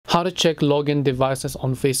How to check login devices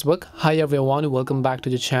on Facebook. Hi everyone, welcome back to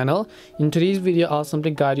the channel. In today's video, I'll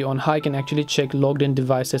simply guide you on how you can actually check logged in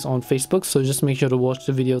devices on Facebook. So just make sure to watch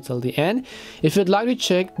the video till the end. If you'd like to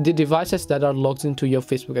check the devices that are logged into your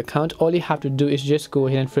Facebook account, all you have to do is just go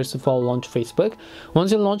ahead and first of all launch Facebook.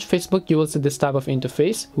 Once you launch Facebook, you will see this type of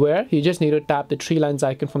interface where you just need to tap the three lines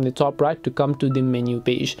icon from the top right to come to the menu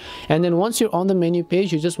page. And then once you're on the menu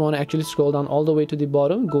page, you just want to actually scroll down all the way to the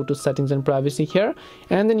bottom, go to settings and privacy here,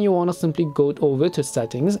 and then you want to simply go over to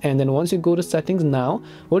settings. And then once you go to settings, now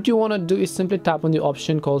what you want to do is simply tap on the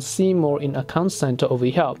option called see more in account center over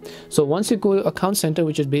here. So once you go to account center,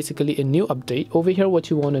 which is basically a new update over here, what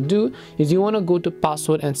you want to do is you want to go to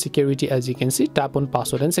password and security. As you can see, tap on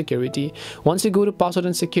password and security. Once you go to password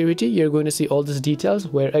and security, you're going to see all these details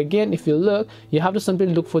where, again, if you look, you have to simply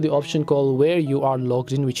look for the option called where you are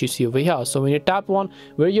logged in, which you see over here. So when you tap on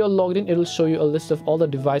where you're logged in, it will show you a list of all the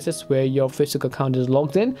devices where your Facebook account is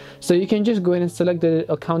logged in. So you can just go ahead and select the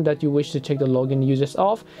account that you wish to check the login users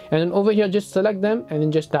of, and then over here just select them and then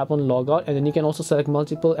just tap on log out, and then you can also select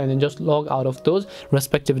multiple and then just log out of those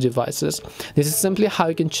respective devices. This is simply how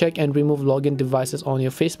you can check and remove login devices on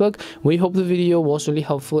your Facebook. We hope the video was really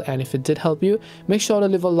helpful, and if it did help you, make sure to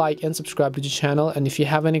leave a like and subscribe to the channel. And if you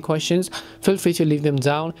have any questions, feel free to leave them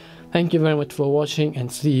down. Thank you very much for watching, and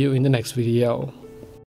see you in the next video.